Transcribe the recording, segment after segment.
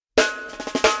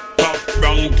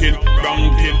ranking.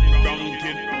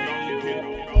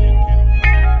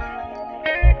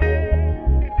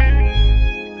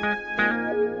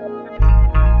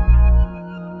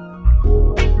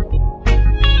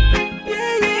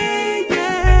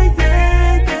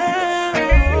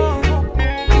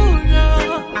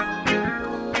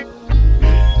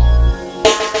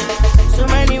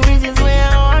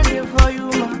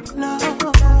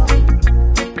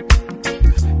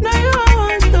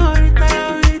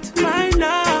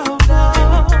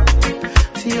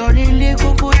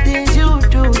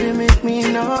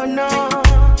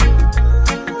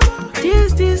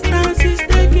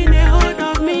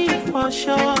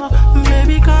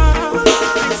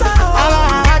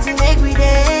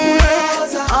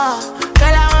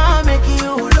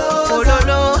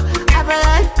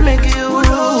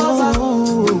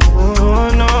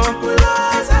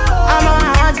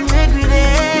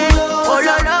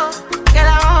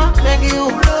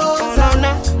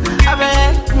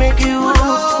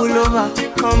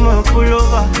 Pull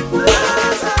over.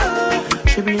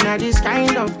 Should be not this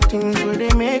kind of things where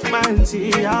they make man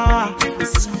see ya.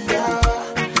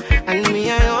 And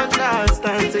me I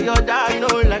understand, say your dad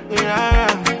know like me.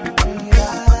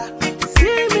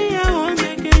 See me I won't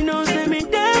make you know, say me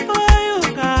there for you,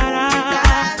 cara.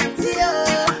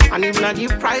 And if not the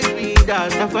price be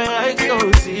that, if I like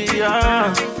to see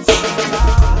ya.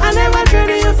 I never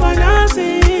traded you for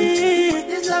nothing.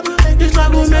 This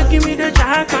love will make me the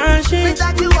jack and shit.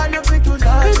 Without you, I know fit to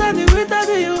love. Without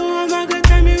you, I'm not gonna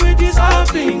tell me with this all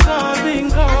bingo.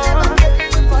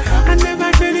 I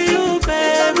never traded you,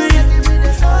 baby.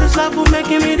 This love will make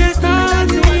me the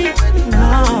starting.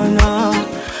 No.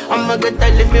 I'm not gonna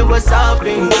tell me what's up,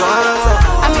 bingo.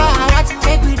 I'm not to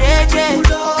take with it.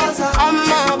 I'm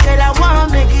not